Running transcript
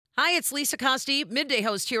Hi, it's Lisa Costi, midday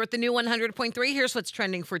host here at the new 100.3. Here's what's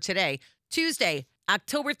trending for today, Tuesday,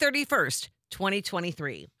 October 31st,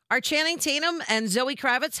 2023. Are Channing Tatum and Zoe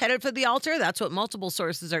Kravitz headed for the altar? That's what multiple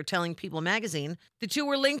sources are telling People magazine. The two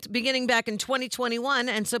were linked beginning back in 2021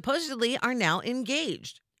 and supposedly are now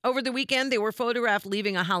engaged. Over the weekend, they were photographed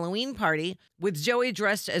leaving a Halloween party, with Zoe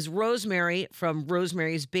dressed as Rosemary from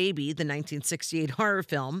Rosemary's Baby, the 1968 horror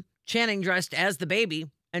film. Channing dressed as the baby,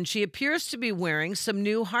 and she appears to be wearing some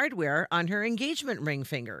new hardware on her engagement ring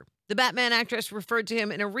finger. The Batman actress referred to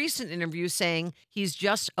him in a recent interview saying he's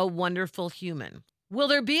just a wonderful human. Will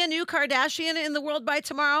there be a new Kardashian in the world by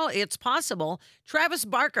tomorrow? It's possible. Travis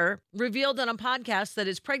Barker revealed on a podcast that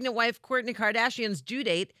his pregnant wife, Kourtney Kardashian's due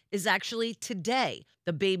date is actually today.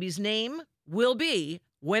 The baby's name will be,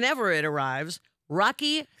 whenever it arrives,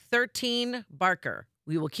 Rocky 13 Barker.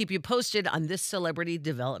 We will keep you posted on this celebrity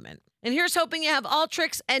development. And here's hoping you have all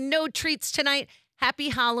tricks and no treats tonight. Happy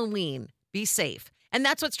Halloween. Be safe. And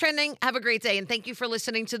that's what's trending. Have a great day. And thank you for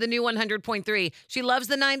listening to the new 100.3. She loves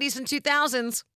the 90s and 2000s.